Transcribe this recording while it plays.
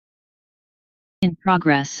In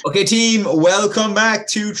progress. Okay, team, welcome back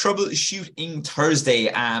to Troubleshooting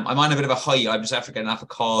Thursday. I'm on a bit of a high. I'm just after getting off a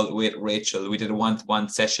call with Rachel. We did a one-to-one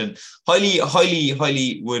session.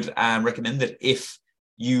 Highly would recommend it if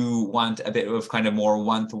you want a bit of kind of more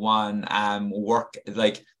one-to-one work.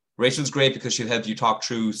 Like Rachel's great because she'll help you talk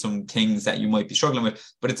through some things that you might be struggling with.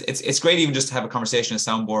 But it's great even just to have a conversation, a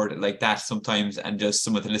soundboard like that sometimes, and just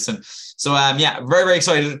someone to listen. So yeah, very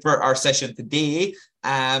excited for our session today.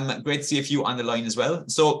 Great to see a few on the line as well.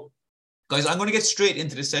 So guys, I'm going to get straight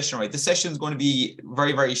into the session, right? This session is going to be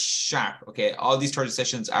very sharp. Okay, all these Thursday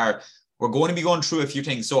sessions we're going to be going through a few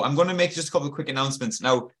things. So I'm going to make just a couple of quick announcements.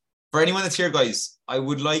 Now, for anyone that's here, guys, I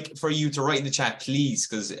would like for you to write in the chat, please,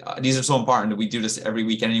 because these are so important that we do this every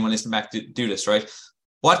week. And anyone listening back to do this, right?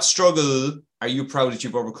 What struggle are you proud that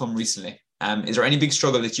you've overcome recently? Is there any big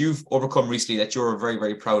struggle that you've overcome recently that you're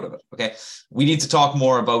very proud of it? Okay, we need to talk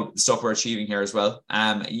more about the stuff we're achieving here as well.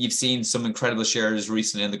 You've seen some incredible shares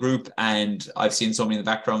recently in the group, and I've seen so many in the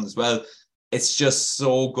background as well. It's just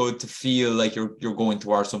so good to feel like you're going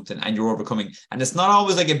towards something and you're overcoming. And it's not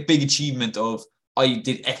always like a big achievement of I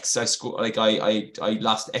did X, I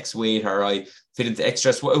lost X weight, or I fit into X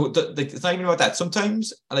dress. It's not even about that.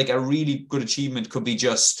 Sometimes like a really good achievement could be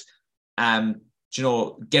just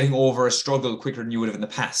getting over a struggle quicker than you would have in the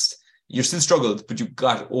past. You still struggled, but you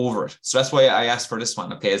got over it. So that's why I asked for this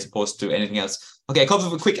one, okay, as opposed to anything else. Okay, a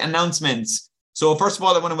couple of quick announcements. So first of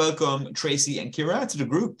all, I want to welcome Tracy and Kira to the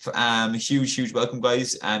group. Huge welcome,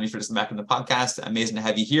 guys. If you're listening back on the podcast, amazing to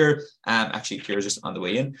have you here. Actually, Kira's just on the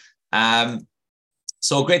way in.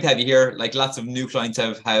 So great to have you here. Like lots of new clients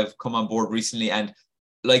have come on board recently, and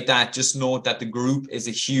like that, just note that the group is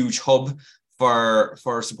a huge hub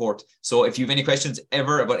for support. So if you have any questions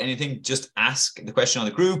ever about anything, just ask the question on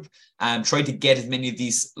the group and try to get as many of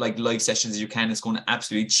these like live sessions as you can. It's going to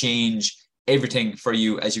absolutely change everything for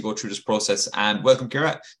you as you go through this process. And welcome,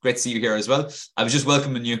 Kira. Great to see you here as well. I was just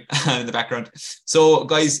welcoming you in the background. So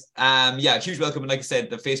guys, yeah, huge welcome. And like I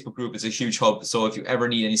said, the Facebook group is a huge hub. So if you ever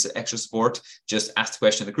need any extra support, just ask the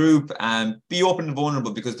question in the group and be open and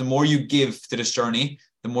vulnerable, because the more you give to this journey,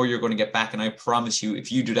 the more you're going to get back. And I promise you,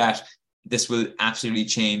 if you do that, this will absolutely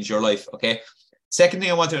change your life. Okay. Second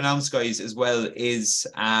thing I want to announce, guys, as well is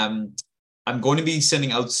I'm going to be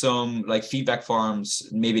sending out some like feedback forms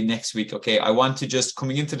maybe next week. Okay. I want to just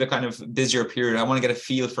coming into the kind of busier period, I want to get a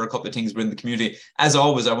feel for a couple of things within the community. As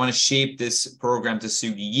always, I want to shape this program to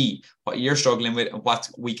suit ye, what you're struggling with and what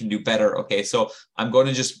we can do better. Okay. So I'm going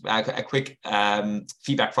to just a quick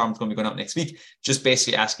feedback form is going to be going out next week, just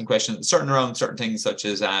basically asking questions around certain things such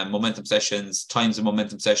as momentum sessions, times of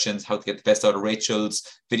momentum sessions, how to get the best out of Rachel's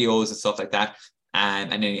videos and stuff like that.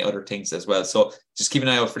 And any other things as well. So just keep an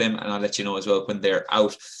eye out for them, and I'll let you know as well when they're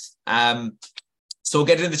out. So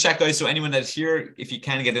get it in the chat, guys. So anyone that's here, if you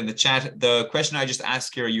can get in the chat, the question I just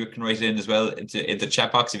asked here, you can write it in as well into the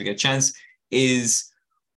chat box if you get a chance, is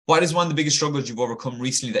what is one of the biggest struggles you've overcome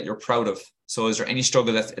recently that you're proud of? So is there any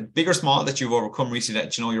struggle that's big or small that you've overcome recently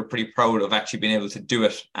that you're pretty proud of actually being able to do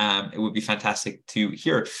it? It would be fantastic to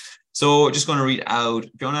hear. So just going to read out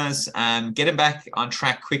Jonas, getting back on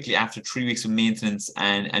track quickly after 3 weeks of maintenance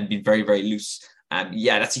and being very loose.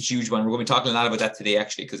 Yeah, that's a huge one. We're going to be talking a lot about that today,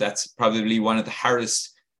 actually, because that's probably one of the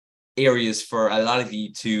hardest areas for a lot of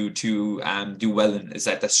you to do well in, is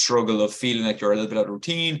that the struggle of feeling like you're a little bit out of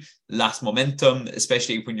routine, lost momentum,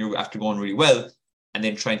 especially when you're after going really well, and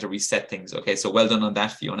then trying to reset things. Okay, so well done on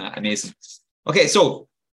that, Fiona. Amazing. Okay, so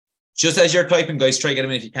just as you're typing, guys, try to get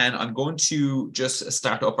them in if you can. I'm going to just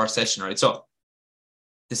start up our session, right? So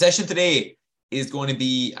the session today is going to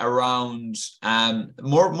be around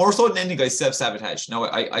more so than anything, guys, self-sabotage. Now,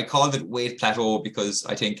 I called it weight plateau because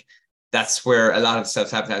I think that's where a lot of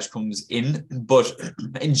self-sabotage comes in. But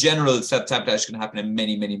in general, self-sabotage can happen in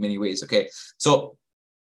many ways, okay? So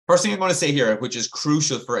first thing I'm going to say here, which is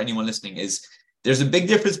crucial for anyone listening, is there's a big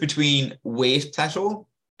difference between weight plateau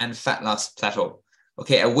and fat loss plateau.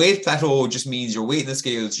 Okay, a weight plateau just means your weight in the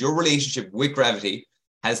scales, your relationship with gravity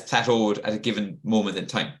has plateaued at a given moment in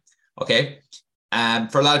time. Okay.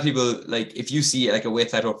 For a lot of people, like if you see like a weight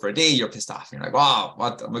plateau for a day, you're pissed off. You're like, wow,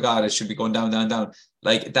 what? Oh my God, it should be going down.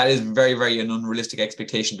 Like that is very an unrealistic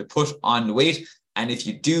expectation to put on the weight. And if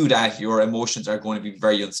you do that, your emotions are going to be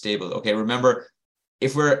very unstable. Okay. Remember,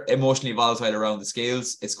 if we're emotionally volatile around the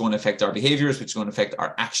scales, it's going to affect our behaviors, which is going to affect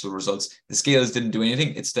our actual results. The scales didn't do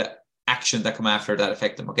anything. It's the action that come after that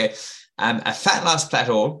affect them. Okay. A fat loss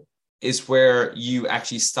plateau is where you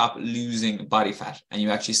actually stop losing body fat and you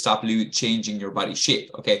actually stop changing your body shape.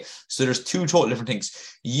 Okay. So there's two total different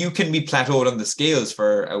things. You can be plateaued on the scales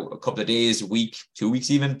for a couple of days, a week, 2 weeks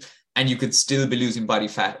even, and you could still be losing body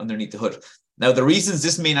fat underneath the hood. Now, the reasons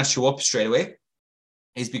this may not show up straight away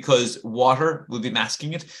is because water will be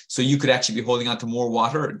masking it. So you could actually be holding on to more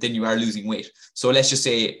water than you are losing weight. So let's just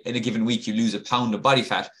say in a given week, you lose a pound of body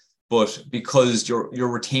fat, but because you're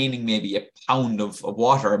retaining maybe a pound of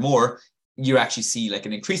water or more, you actually see like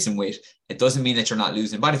an increase in weight. It doesn't mean that you're not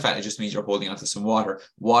losing body fat. It just means you're holding on to some water.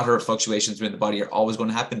 Water fluctuations within the body are always going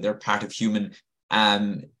to happen. They're part of human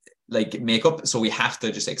like makeup. So we have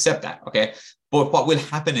to just accept that. Okay. But what will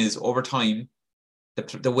happen is over time,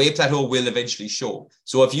 the weight plateau will eventually show.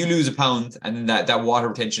 So if you lose a pound and then that water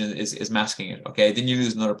retention is masking it, okay, then you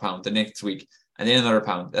lose another pound the next week and then another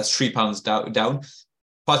pound. That's 3 pounds down.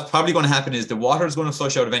 What's probably going to happen is the water is going to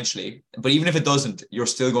flush out eventually, but even if it doesn't, you're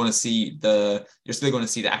still going to see the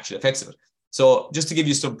actual effects of it. So just to give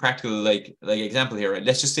you some practical like example here, right?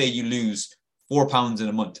 Let's just say you lose 4 pounds in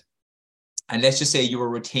a month, and let's just say you were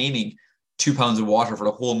retaining 2 pounds of water for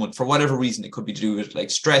the whole month for whatever reason. It could be to do with like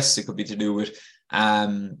stress, it could be to do with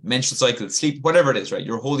menstrual cycle, sleep, whatever it is, right?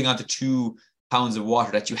 You're holding on to 2 pounds of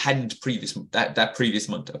water that you hadn't that previous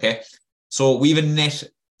month. Okay, so we have a net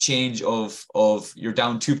change of you're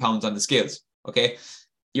down 2 pounds on the scales. Okay,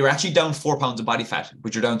 you're actually down 4 pounds of body fat,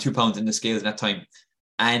 but you're down 2 pounds in the scales in that time.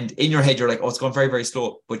 And in your head, you're like, oh, it's going very, very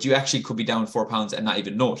slow, but you actually could be down 4 pounds and not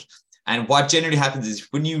even know it. And what generally happens is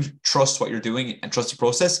when you trust what you're doing and trust the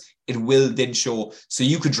process, it will then show. So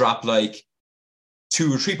you could drop like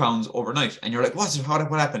 2 or 3 pounds overnight, and you're like, what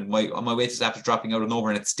happened? My weight is after dropping out of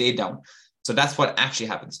nowhere and it stayed down. So that's what actually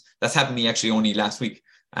happens. That's happened to me actually only last week.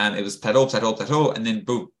 It was plateau, and then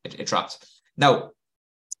boom, it dropped. Now,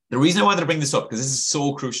 the reason I wanted to bring this up, because this is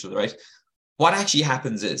so crucial, right? What actually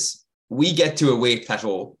happens is we get to a weight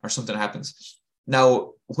plateau or something happens.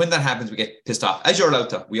 Now, when that happens, we get pissed off, as you're allowed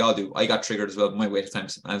to. We all do. I got triggered as well with my weight at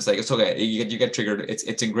times. And I was like, it's okay. You get triggered.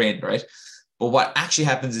 It's ingrained, right? But what actually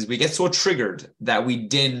happens is we get so triggered that we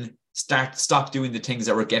then stop doing the things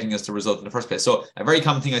that were getting us the result in the first place. So a very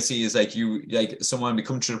common thing I see is like someone will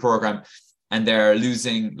come through the program and they're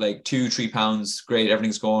losing like 2-3 pounds, great,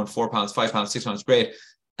 everything's going, 4 pounds, 5 pounds, 6 pounds, great.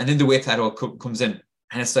 And then the weight plateau comes in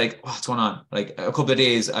and it's like, what's going on? Like a couple of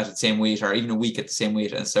days at the same weight or even a week at the same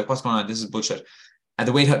weight. And it's like, what's going on? This is bullshit. And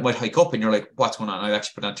the weight might hike up and you're like, what's going on? I've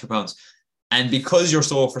actually put on 2 pounds. And because you're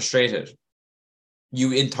so frustrated,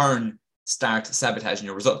 you in turn start sabotaging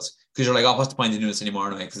your results because you're like, oh, what's the point of doing this anymore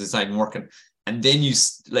anyway? Because it's not even working. And then you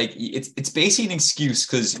like, it's basically an excuse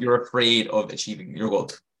because you're afraid of achieving your goal.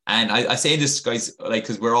 And I say this, guys, like,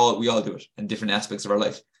 because we all do it in different aspects of our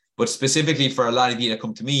life. But specifically for a lot of you that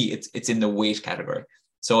come to me, it's in the weight category.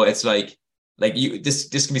 So it's like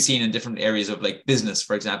this can be seen in different areas of like business.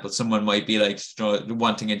 For example, someone might be like,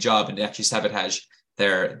 wanting a job and they actually sabotage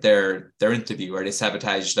their interview, or they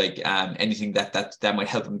sabotage like anything that might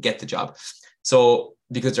help them get the job. So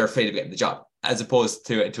because they're afraid of getting the job, as opposed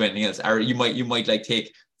to anything else. Or you might like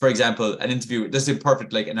take, for example, an interview. This is a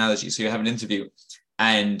perfect like analogy. So you have an interview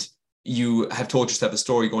and you have told yourself a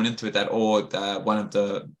story going into it that, one of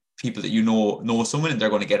the people that you know someone and they're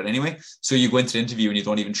going to get it anyway. So you go into the interview and you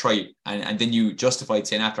don't even try. And then you justified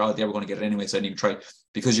saying after all, they were going to get it anyway, so I didn't even try,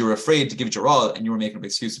 because you were afraid to give it your all and you were making an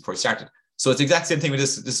excuse before you started. So it's the exact same thing with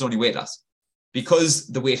this. This is only weight loss. Because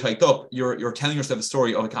the weight hiked up, you're telling yourself a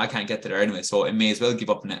story of, I can't get to there anyway, so I may as well give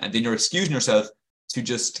up on it. And then you're excusing yourself to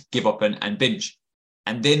just give up and binge.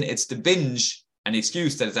 And then it's the binge and the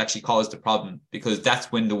excuse that has actually caused the problem, because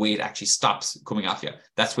that's when the weight actually stops coming off you.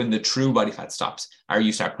 That's when the true body fat stops, or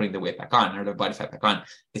you start putting the weight back on or the body fat back on.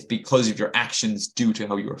 It's because of your actions due to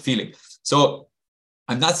how you were feeling. So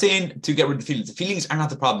I'm not saying to get rid of the feelings. The feelings are not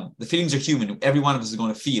the problem. The feelings are human. Every one of us is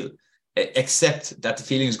going to feel, except that the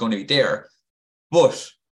feeling is going to be there. But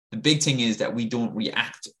the big thing is that we don't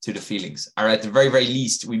react to the feelings, or at the very, very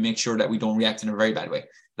least, we make sure that we don't react in a very bad way.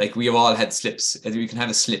 Like we have all had slips. We can have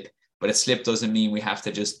a slip, but a slip doesn't mean we have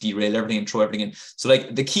to just derail everything and throw everything in. So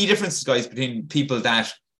like the key difference, guys, between people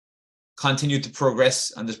that continue to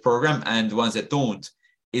progress on this program and the ones that don't,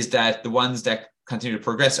 is that the ones that continue to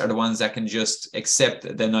progress are the ones that can just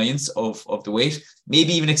accept the annoyance of the weight,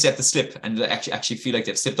 maybe even accept the slip and actually feel like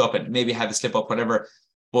they've slipped up and maybe have a slip up, whatever,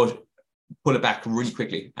 but pull it back really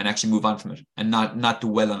quickly and actually move on from it and not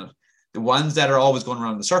dwell on it. The ones that are always going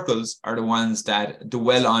around in circles are the ones that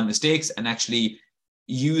dwell on mistakes and actually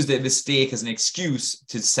use the mistake as an excuse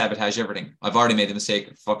to sabotage everything. I've already made the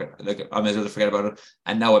mistake. Fuck it. Like, I might as well forget about it.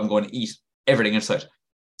 And now I'm going to eat everything inside.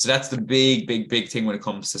 So that's the big thing when it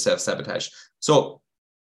comes to self-sabotage. So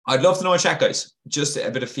I'd love to know in chat, guys, just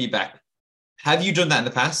a bit of feedback. Have you done that in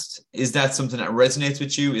the past? Is that something that resonates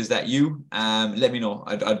with you? Is that you? Let me know.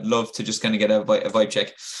 I'd love to just kind of get a vibe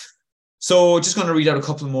check. So just going to read out a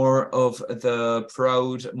couple more of the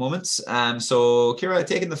proud moments. So Kira,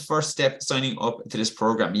 taking the first step, signing up to this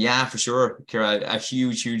program. Yeah, for sure, Kira, a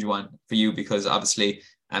huge one for you, because obviously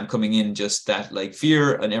coming in, just that like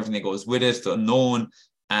fear and everything that goes with it, the unknown.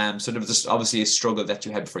 So there was just obviously a struggle that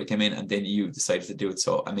you had before you came in, and then you decided to do it.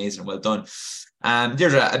 So amazing, well done.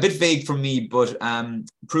 Deirdre, a bit vague from me, but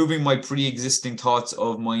proving my pre-existing thoughts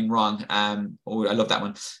of mine wrong. Oh, I love that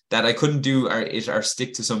one. That I couldn't do or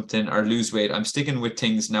stick to something or lose weight. I'm sticking with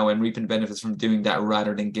things now and reaping benefits from doing that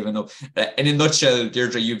rather than giving up. In a nutshell,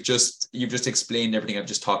 Deirdre, you've just explained everything I've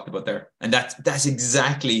just talked about there, and that's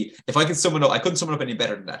exactly. If I could sum it up, I couldn't sum it up any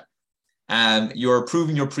better than that. You're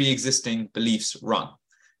proving your pre-existing beliefs wrong.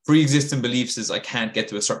 Pre-existing beliefs is I can't get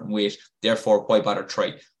to a certain weight, therefore why bother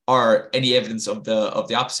try? Or any evidence of the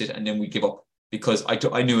opposite, and then we give up because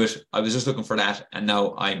I knew it. I was just looking for that, and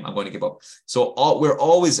now I'm going to give up. So we're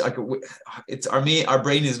always like, it's our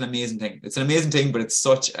brain is an amazing thing. It's an amazing thing, but it's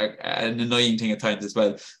such an annoying thing at times as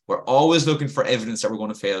well. We're always looking for evidence that we're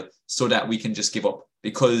going to fail so that we can just give up,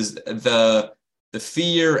 because the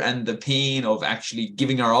fear and the pain of actually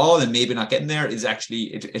giving our all and maybe not getting there is actually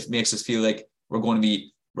it makes us feel like we're going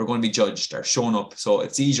to be judged or shown up. So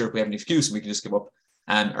it's easier if we have an excuse and we can just give up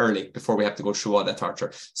early before we have to go through all that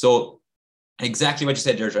torture. So exactly what you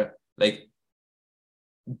said, Deirdre, like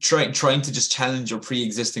trying to just challenge your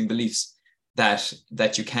pre-existing beliefs that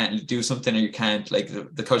you can't do something, or you can't, like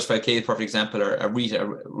the Couch 5K is a perfect example, or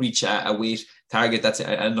reach a weight target. That's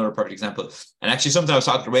another perfect example. And actually something I was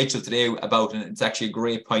talking to Rachel today about, and it's actually a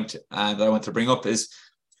great point that I want to bring up, is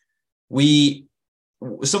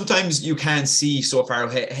sometimes you can't see so far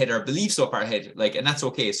ahead or believe so far ahead, like, and that's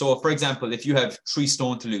okay. So for example, if you have 3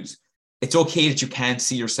 stone to lose, it's okay that you can't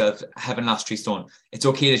see yourself having lost 3 stone. It's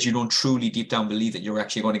okay that you don't truly deep down believe that you're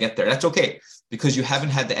actually going to get there. That's okay, because you haven't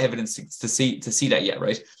had the evidence to see that yet,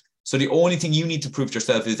 right? So the only thing you need to prove to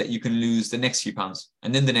yourself is that you can lose the next few pounds,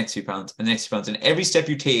 and then the next few pounds, and the next few pounds, and every step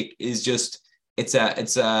you take is just it's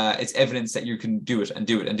evidence that you can do it and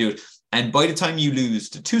do it and do it. And by the time you lose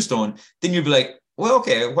the 2 stone, then you'll be like, well,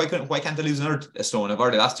 okay, why can't I lose another stone? I've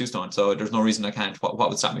already lost 2 stones, so there's no reason I can't. What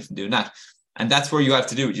would stop me from doing that? And that's where you have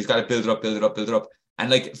to do it. You've got to build it up, build it up, build it up.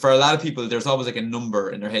 And like for a lot of people, there's always like a number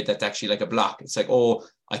in their head that's actually like a block. It's like, oh,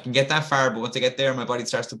 I can get that far, but once I get there, my body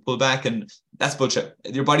starts to pull back, and that's bullshit.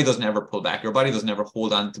 Your body doesn't ever pull back. Your body doesn't ever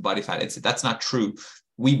hold on to body fat. That's not true.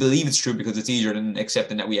 We believe it's true because it's easier than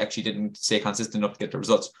accepting that we actually didn't stay consistent enough to get the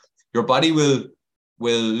results. Your body will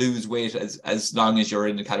lose weight as long as you're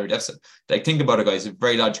in a calorie deficit. Like, think about it, guys,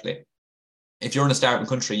 very logically. If you're in a starving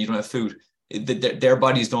country and you don't have food, their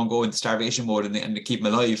bodies don't go into starvation mode and they keep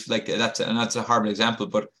them alive. Like that's a horrible example,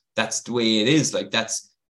 but that's the way it is. Like, that's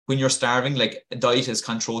when you're starving. Like, a diet is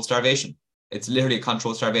controlled starvation. It's literally a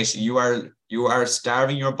controlled starvation. You are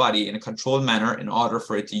starving your body in a controlled manner in order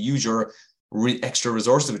for it to use your extra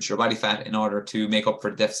resources, which is your body fat, in order to make up for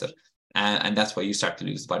the deficit. And that's why you start to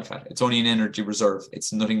lose the body fat. It's only an energy reserve.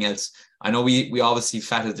 It's nothing else. I know we always see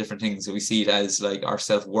fat as different things. So we see it as like our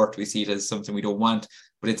self-worth. We see it as something we don't want,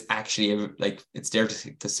 but it's actually like, it's there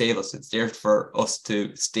to save us. It's there for us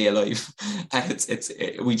to stay alive. And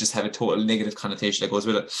we just have a total negative connotation that goes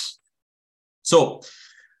with it. So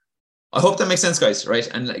I hope that makes sense, guys, right?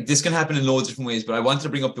 And like, this can happen in loads of different ways, but I wanted to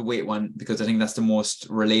bring up the weight one because I think that's the most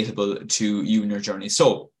relatable to you and your journey.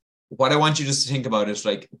 So what I want you just to think about is,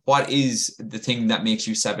 like, what is the thing that makes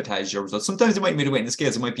you sabotage your results? Sometimes it might be the weight in the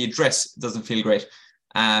scales. It might be a dress that doesn't feel great.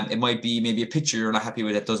 It might be maybe a picture you're not happy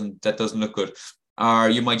with that doesn't look good. Or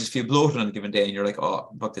you might just feel bloated on a given day and you're like,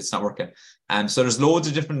 oh, but it's not working. So there's loads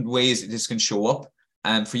of different ways that this can show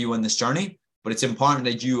up for you on this journey. But it's important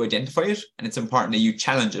that you identify it, and it's important that you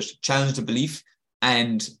challenge the belief,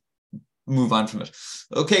 and move on from it.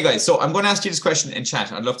 Okay, guys. So I'm going to ask you this question in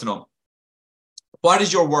chat. I'd love to know. What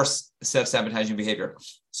is your worst self-sabotaging behavior?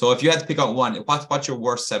 So if you had to pick out one, what's your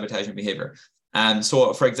worst sabotaging behavior?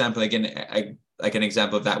 So for example, again, like an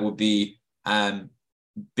example of that would be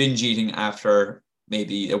binge eating after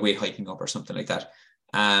maybe a weight hiking up or something like that.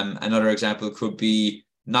 Another example could be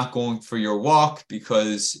not going for your walk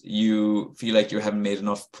because you feel like you haven't made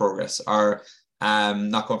enough progress, or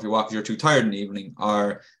not going for your walk because you're too tired in the evening,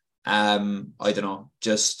 or I don't know,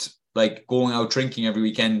 just like going out drinking every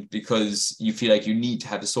weekend because you feel like you need to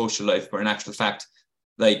have a social life, but in actual fact,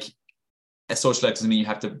 like, a social life doesn't mean you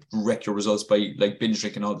have to wreck your results by like binge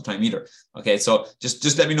drinking all the time either. Okay, so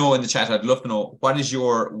just let me know in the chat. I'd love to know, what is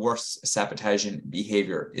your worst sabotaging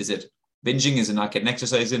behavior? Is it binging? Is it not getting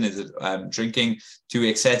exercise in? Is it drinking to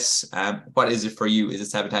excess? What is it for you? Is it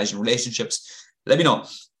sabotaging relationships? Let me know.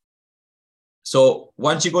 So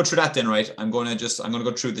once you go through that, then right, I'm gonna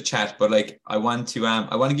go through the chat, but like I want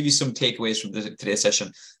to give you some takeaways from today's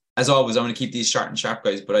session. As always, I'm gonna keep these short and sharp,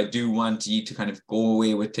 guys, but I do want you to kind of go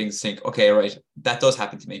away with things, think, okay, right, that does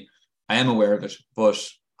happen to me. I am aware of it, but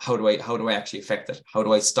how do I actually affect it? How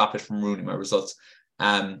do I stop it from ruining my results?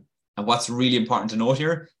 And what's really important to note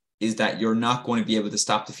here is that you're not going to be able to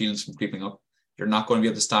stop the feelings from creeping up. You're not going to be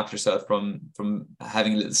able to stop yourself from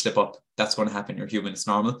having a little slip up. That's going to happen. You're human. It's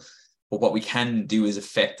normal. But what we can do is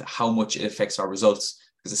affect how much it affects our results,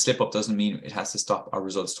 because a slip up doesn't mean it has to stop our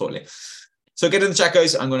results totally. So get in the chat,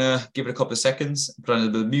 guys. I'm going to give it a couple of seconds, put on a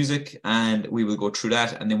little bit of music, and we will go through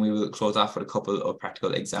that. And then we will close off with a couple of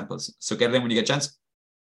practical examples. So get it in when you get a chance.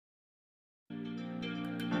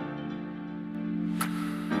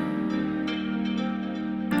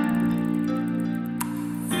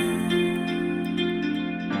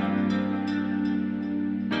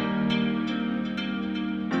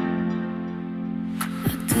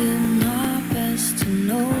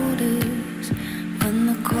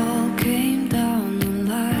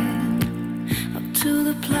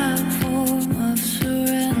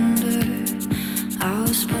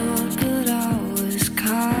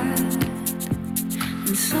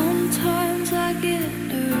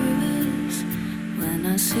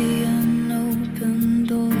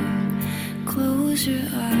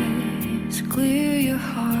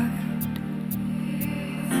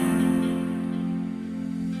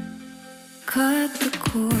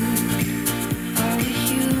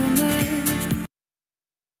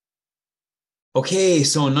 Okay,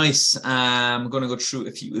 so nice. I'm going to go through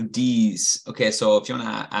a few of these. Okay, so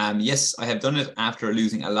Fiona, yes, I have done it after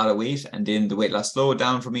losing a lot of weight, and then the weight loss slowed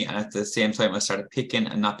down for me. And at the same time, I started picking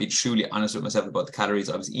and not being truly honest with myself about the calories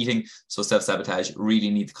I was eating. So self-sabotage, really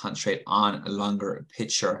need to concentrate on a longer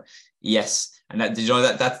picture. Yes. And that, did you know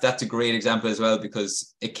that's a great example as well,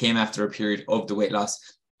 because it came after a period of the weight loss.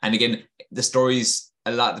 And again, the stories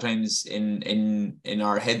a lot of the times in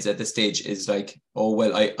our heads at this stage is like, oh,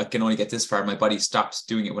 well, I can only get this far. My body stops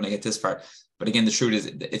doing it when I get this far. But again, the truth is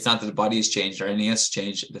it's not that the body has changed or anything else has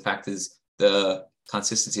changed. The fact is the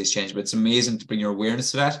consistency has changed. But it's amazing to bring your awareness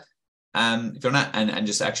to that. If you're not, and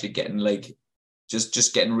just actually getting like,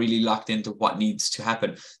 just getting really locked into what needs to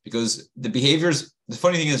happen, because the behaviors, the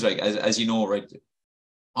funny thing is, like, as you know, right,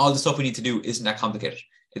 all the stuff we need to do isn't that complicated.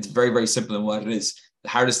 It's very, very simple in what it is. The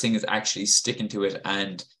hardest thing is actually sticking to it,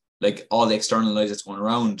 and like all the external noise that's going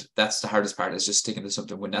around, that's the hardest part, is just sticking to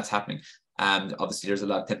something when that's happening. And obviously there's a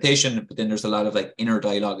lot of temptation, but then there's a lot of like inner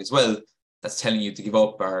dialogue as well that's telling you to give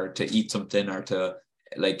up or to eat something or to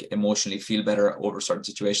like emotionally feel better over certain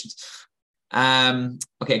situations.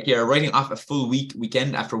 Okay, Kiara, writing off a full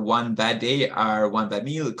weekend after one bad day or one bad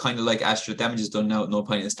meal, kind of like Astro, damage is done now, no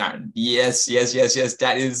point in starting. Yes.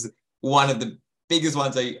 That is one of the biggest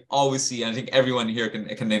ones I always see, and I think everyone here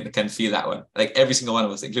can feel that one. Like every single one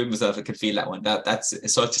of us, including myself, I can feel that one.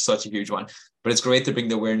 That's such a huge one. But it's great to bring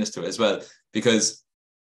the awareness to it as well, because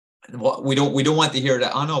what we don't want to hear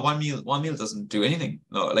that, oh no, one meal doesn't do anything.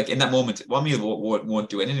 No, like in that moment, one meal won't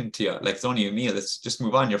do anything to you. Like it's only a meal. Let's just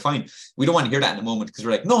move on. You're fine. We don't want to hear that in the moment, because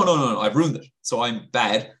we're like, no, I've ruined it. So I'm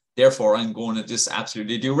bad. Therefore, I'm going to just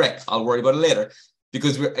absolutely do wreck. I'll worry about it later.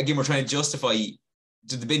 Because we're trying to justify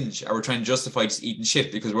to the binge, or we're trying to justify just eating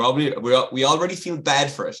shit, because we already feel bad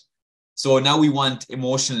for it. So now we want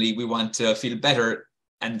to feel better.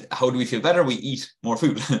 And how do we feel better? We eat more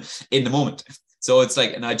food in the moment. So it's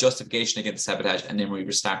like a justification against sabotage, and then we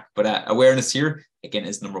restart. But awareness here, again,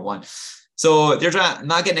 is number one. So they're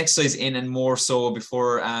not getting exercise in and more so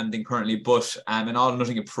before than currently, but an all or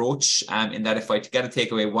nothing approach in that if I get a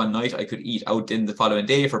takeaway one night, I could eat out in the following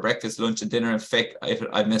day for breakfast, lunch, and dinner. In fact,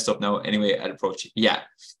 I've messed up now anyway at approach. Yeah,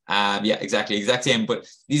 exactly, exact same. But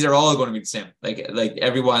these are all going to be the same. Like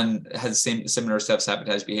everyone has similar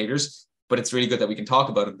self-sabotage behaviors. But it's really good that we can talk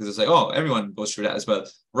about it, because it's like, oh, everyone goes through that as well.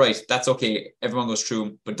 Right, that's okay. Everyone goes through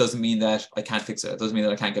them, but it doesn't mean that I can't fix it. It doesn't mean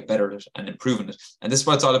that I can't get better at it and improving it. And this is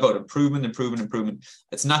what it's all about, improvement.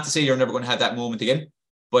 It's not to say you're never going to have that moment again,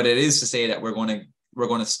 but it is to say that we're going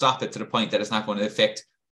to stop it to the point that it's not going to affect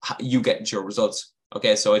how you get into your results.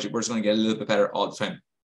 Okay, so we're just going to get a little bit better all the time.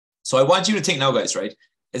 So I want you to think now, guys, right?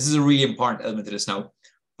 This is a really important element to this now.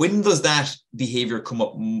 When does that behavior come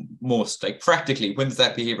up most? Like practically, when does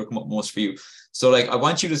that behavior come up most for you? So like, I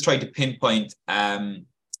want you to try to pinpoint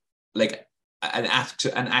like an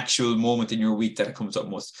actual moment in your week that it comes up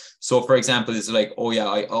most. So for example, it's like, oh yeah,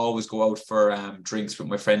 I always go out for drinks with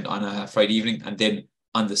my friend on a Friday evening, and then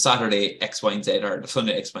on the Saturday X, Y, and Z, or the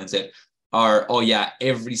Sunday X, Y, and Z. Or, oh yeah,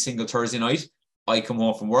 every single Thursday night I come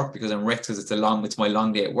home from work because I'm wrecked, because it's my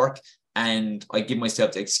long day at work. and I give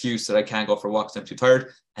myself the excuse that I can't go for a walk because I'm too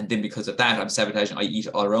tired. And then because of that, I'm sabotaging. I eat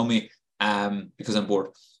all around me because I'm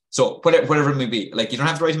bored. So whatever it may be, like, you don't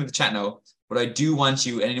have to write them in the chat now, but I do want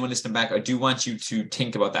you, and anyone listening back, I do want you to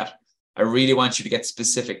think about that. I really want you to get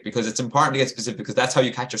specific, because it's important to get specific, because that's how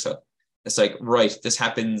you catch yourself. It's like, right, this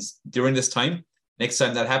happens during this time. Next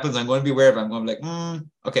time that happens, I'm going to be aware of it. I'm going to be like,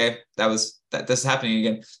 okay, this is happening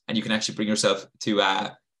again. And you can actually bring yourself to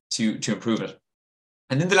improve it.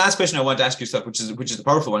 And then the last question I want to ask yourself, which is the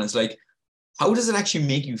powerful one, is like, how does it actually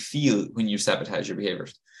make you feel when you sabotage your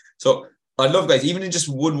behaviors? So I'd love, guys, even in just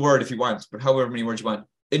one word if you want, but however many words you want,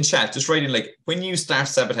 in chat, just write in, like, when you start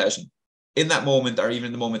sabotaging, in that moment or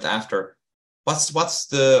even the moment after, what's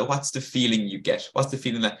the feeling you get? What's the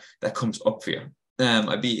feeling that comes up for you?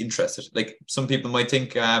 I'd be interested. Like, some people might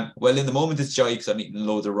think, well, in the moment it's joy because I'm eating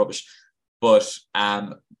loads of rubbish. But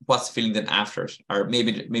what's the feeling then after it? Or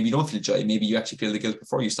maybe you don't feel joy. Maybe you actually feel the guilt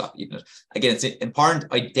before you stop eating it. Again, it's important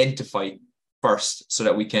to identify first so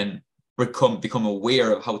that we can become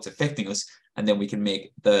aware of how it's affecting us, and then we can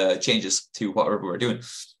make the changes to whatever we're doing.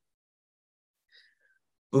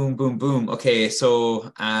 Boom, boom, boom. Okay,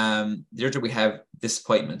 so there we have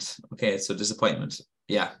disappointment. Okay, so disappointment.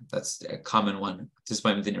 Yeah, that's a common one.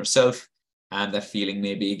 Disappointment in yourself, and that feeling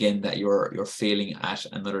maybe again that you're failing at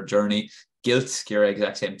another journey. Guilt, your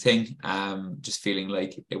exact same thing. Just feeling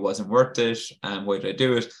like it wasn't worth it. Why did I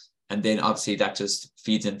do it? And then obviously that just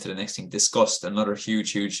feeds into the next thing. Disgust, another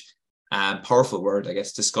huge, powerful word, I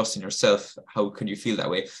guess. Disgust in yourself. How can you feel that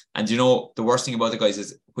way? And you know, the worst thing about it, guys,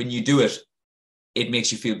 is when you do it, it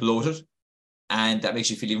makes you feel bloated, and that makes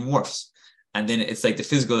you feel even worse. And then it's like the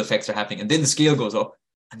physical effects are happening, and then the scale goes up,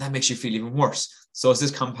 and that makes you feel even worse. So it's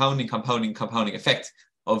this compounding effect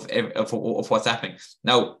of what's happening.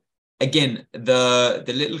 Now, again, the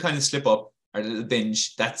little kind of slip up or the little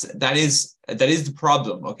binge, that is the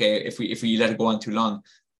problem. Okay, if we let it go on too long.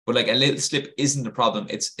 But like, a little slip isn't the problem.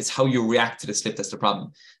 It's how you react to the slip that's the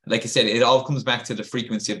problem. Like I said, it all comes back to the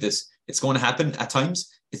frequency of this. It's going to happen at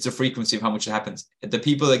times. It's the frequency of how much it happens. The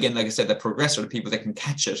people, again, like I said, that progress are the people that can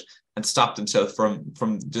catch it and stop themselves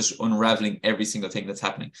from just unraveling every single thing that's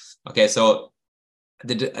happening. Okay, so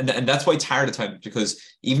and that's why it's hard at times, because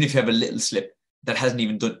even if you have a little slip that hasn't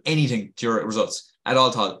even done anything to your results at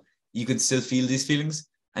all, you can still feel these feelings,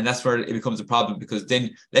 and that's where it becomes a problem. Because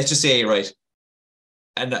then, let's just say, right,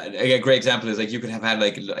 and a great example is, like, you could have had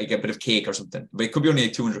like a bit of cake or something, but it could be only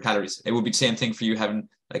like 200 calories. It would be the same thing for you having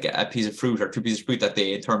like a piece of fruit or 2 pieces of fruit that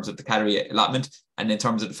day in terms of the calorie allotment, and in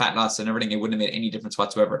terms of the fat loss and everything. It wouldn't have made any difference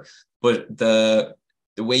whatsoever. But the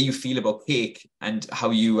way you feel about cake and how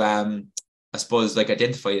you I suppose like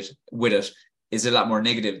identify it with it is a lot more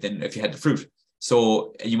negative than if you had the fruit.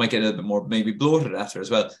 So you might get a little bit more maybe bloated after as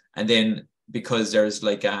well. And then, because there's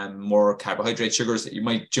like more carbohydrate, sugars, you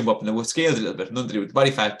might jump up in the scales a little bit. Nothing to do with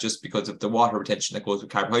body fat, just because of the water retention that goes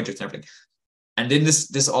with carbohydrates and everything. And then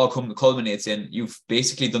this all culminates in, you've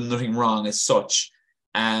basically done nothing wrong as such,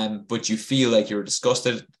 but you feel like you're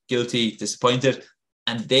disgusted, guilty, disappointed,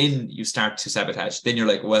 and then you start to sabotage. Then you're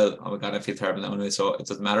like, well, oh my God, I feel terrible now anyway, so it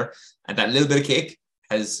doesn't matter. And that little bit of cake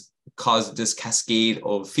has caused this cascade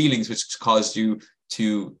of feelings, which caused you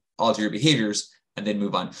to alter your behaviors and then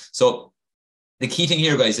move on. So the key thing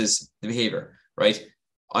here, guys, is the behavior, right?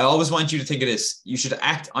 I always want you to think of this. You should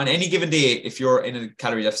act on any given day. If you're in a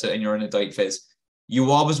calorie deficit and you're in a diet phase, you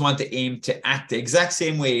always want to aim to act the exact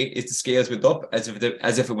same way if the scales went up as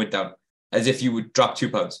if it went down, as if you would drop 2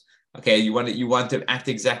 pounds. Okay, you want to act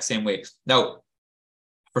the exact same way. Now,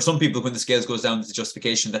 for some people, when the scales goes down, it's a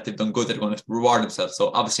justification that they've done good, they're going to reward themselves.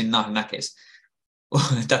 So obviously not in that case.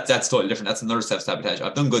 That's totally different. That's another self-sabotage.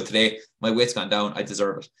 I've done good today. My weight's gone down. I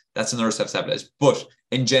deserve it. That's another self-sabotage. But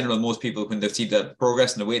in general, most people, when they see the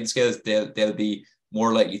progress in the weight and scales, they'll be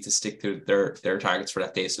more likely to stick to their targets for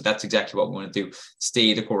that day. So that's exactly what we want to do.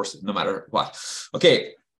 Stay the course no matter what.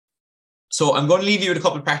 Okay. So I'm going to leave you with a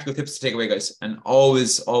couple of practical tips to take away, guys. And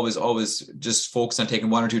always just focus on taking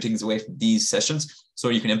 1 or 2 things away from these sessions so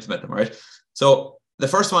you can implement them, right? So the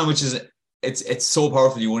first one, which is, it's so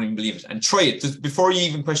powerful, you won't even believe it. And try it. Just before you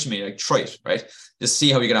even question me, like, try it, right? Just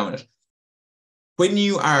see how you get on with it. When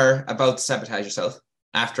you are about to sabotage yourself,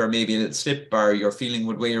 after maybe a little slip, or you're feeling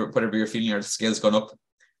whatever you're feeling, or the scale's gone up,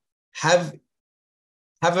 have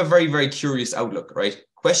a very, very curious outlook, right?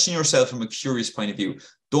 Question yourself from a curious point of view.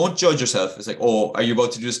 Don't judge yourself. It's like, oh, are you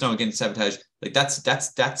about to do this now again, sabotage? Like, that's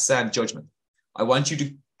judgment. I want you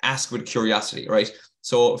to ask with curiosity, right?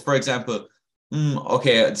 So, for example,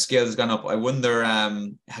 okay, the scale has gone up. I wonder,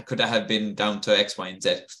 could that have been down to X, Y, and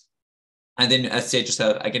Z? And then say to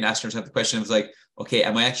yourself, again, ask yourself the question of like, okay,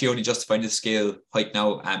 am I actually only justifying the scale hike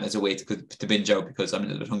now as a way to binge out because I'm a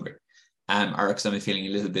little bit hungry? or because I'm feeling a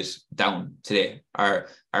little bit down today, or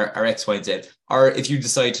X, Y, and Z. Or if you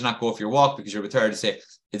decide to not go for your walk because you're a bit tired, to say,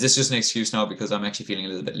 is this just an excuse now because I'm actually feeling a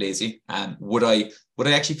little bit lazy? Would I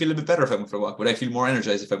actually feel a bit better if I went for a walk? Would I feel more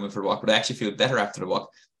energized if I went for a walk? Would I actually feel better after the walk?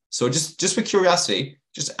 So just with curiosity,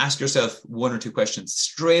 just ask yourself 1 or 2 questions.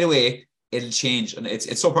 Straight away, it'll change, and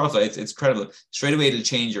it's so powerful. It's incredible. Straight away, it'll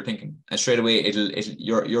change your thinking, and straight away,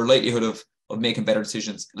 your likelihood of making better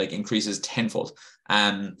decisions like increases tenfold.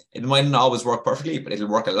 It might not always work perfectly, but it'll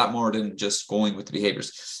work a lot more than just going with the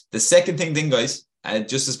behaviors. The second thing, guys,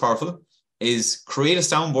 just as powerful, is create a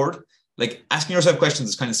soundboard. Like asking yourself questions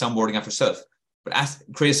is kind of soundboarding after yourself, but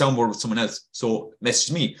create a soundboard with someone else. So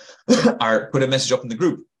message me, or put a message up in the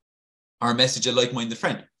group, or message a like-minded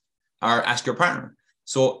friend, or ask your partner.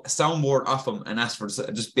 So soundboard off them and ask for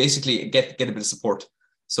just basically get a bit of support.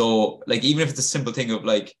 So like even if it's a simple thing of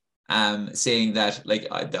like saying that, like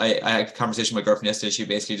I had a conversation with my girlfriend yesterday. She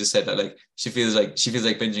basically just said that like she feels like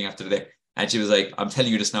binging after the day, and she was like, I'm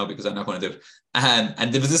telling you this now because I'm not going to do it.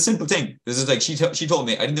 And it was a simple thing. This is like she told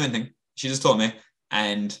me, I didn't do anything. She just told me,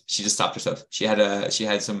 and she just stopped herself. She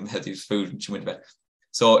had some healthy food and she went to bed.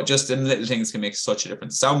 So just the little things can make such a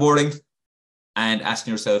difference. Soundboarding and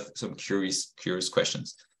asking yourself some curious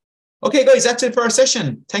questions. Okay, guys, that's it for our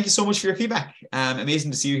session. Thank you so much for your feedback. Amazing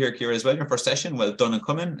to see you here, Kira, as well. Your first session, well done and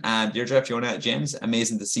coming. Deirdre, Fiona, James,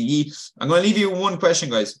 amazing to see you. I'm going to leave you one question,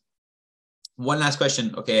 guys. One last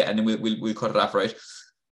question, okay, and then we'll cut it off, right?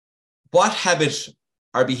 What habit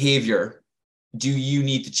or behavior do you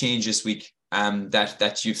need to change this week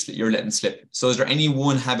that you're letting slip? So is there any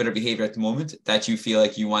one habit or behavior at the moment that you feel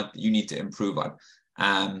like you need to improve on?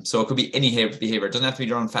 So it could be any behavior. It doesn't have to be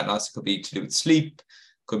your own fat loss. It could be to do with sleep,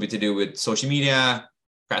 could be to do with social media,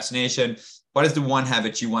 procrastination. What is the one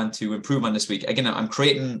habit you want to improve on this week? Again, I'm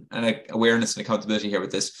creating an awareness and accountability here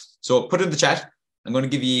with this. So put it in the chat. I'm going to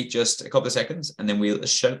give you just a couple of seconds and then we'll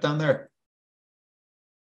shut it down there.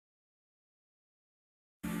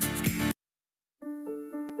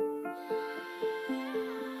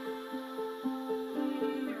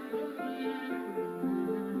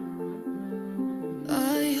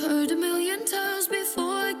 I heard a million times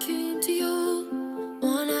before I came to you,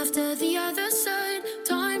 one after the other side,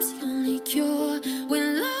 time's the only cure.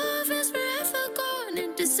 When love is forever gone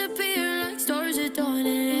and disappear like stars at dawn,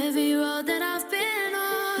 and every road that I've been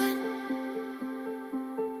on,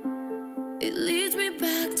 it leads me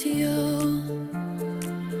back to you.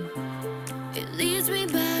 It leads me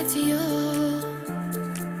back to you.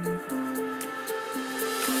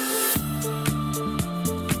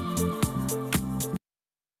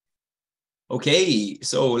 Okay,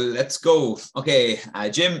 so let's go. Okay,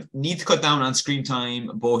 Jim, need to cut down on screen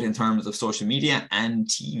time, both in terms of social media and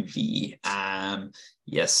TV.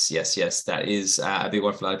 Yes, that is a big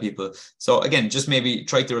one for a lot of people. So again, just maybe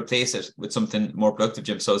try to replace it with something more productive,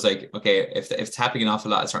 Jim. So it's like, okay, if it's happening an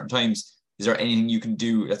awful lot at certain times, is there anything you can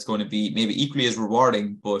do that's going to be maybe equally as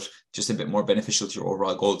rewarding, but just a bit more beneficial to your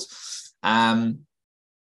overall goals?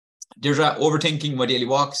 Deirdre, overthinking my daily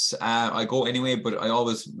walks. I go anyway, but I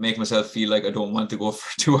always make myself feel like I don't want to go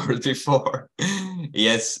for 2 hours before.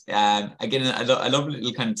 Yes. Again, I love a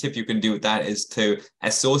little kind of tip you can do with that is to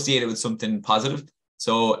associate it with something positive.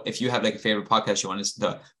 So if you have like a favorite podcast you want to listen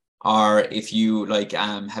to, or if you like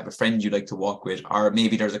have a friend you like to walk with, or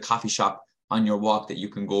maybe there's a coffee shop on your walk that you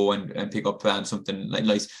can go and pick up something like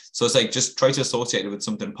nice. So it's like just try to associate it with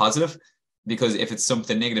something positive. Because if it's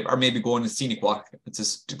something negative, or maybe go on a scenic walk, it's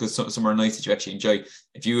just to go somewhere nice that you actually enjoy.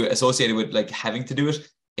 If you associate it with like having to do it,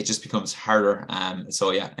 it just becomes harder. So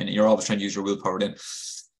yeah, and you're always trying to use your willpower then.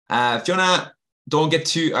 Fiona, don't get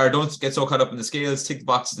so caught up in the scales. Tick the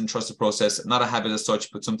boxes and trust the process. Not a habit as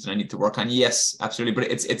such, but something I need to work on. Yes, absolutely.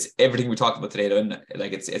 But it's everything we talked about today, though. And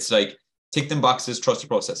like it's like tick them boxes, trust the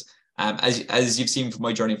process. As you've seen from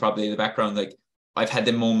my journey, probably in the background, like I've had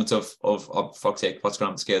the moments of fuck's sake, what's going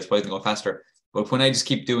on with the scales? Why didn't it go faster? But when I just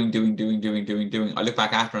keep doing, I look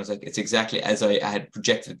back after and I was like, it's exactly as I had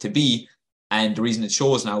projected it to be. And the reason it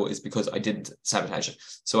shows now is because I didn't sabotage it.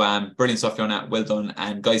 So brilliant stuff, Fiona. Well done.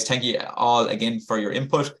 And guys, thank you all again for your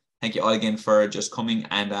input. Thank you all again for just coming.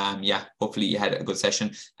 And yeah, hopefully you had a good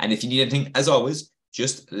session. And if you need anything, as always,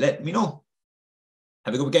 just let me know.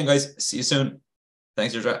 Have a good weekend, guys. See you soon.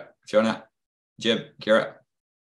 Thanks, Deirdre, Fiona, Jim, Kira.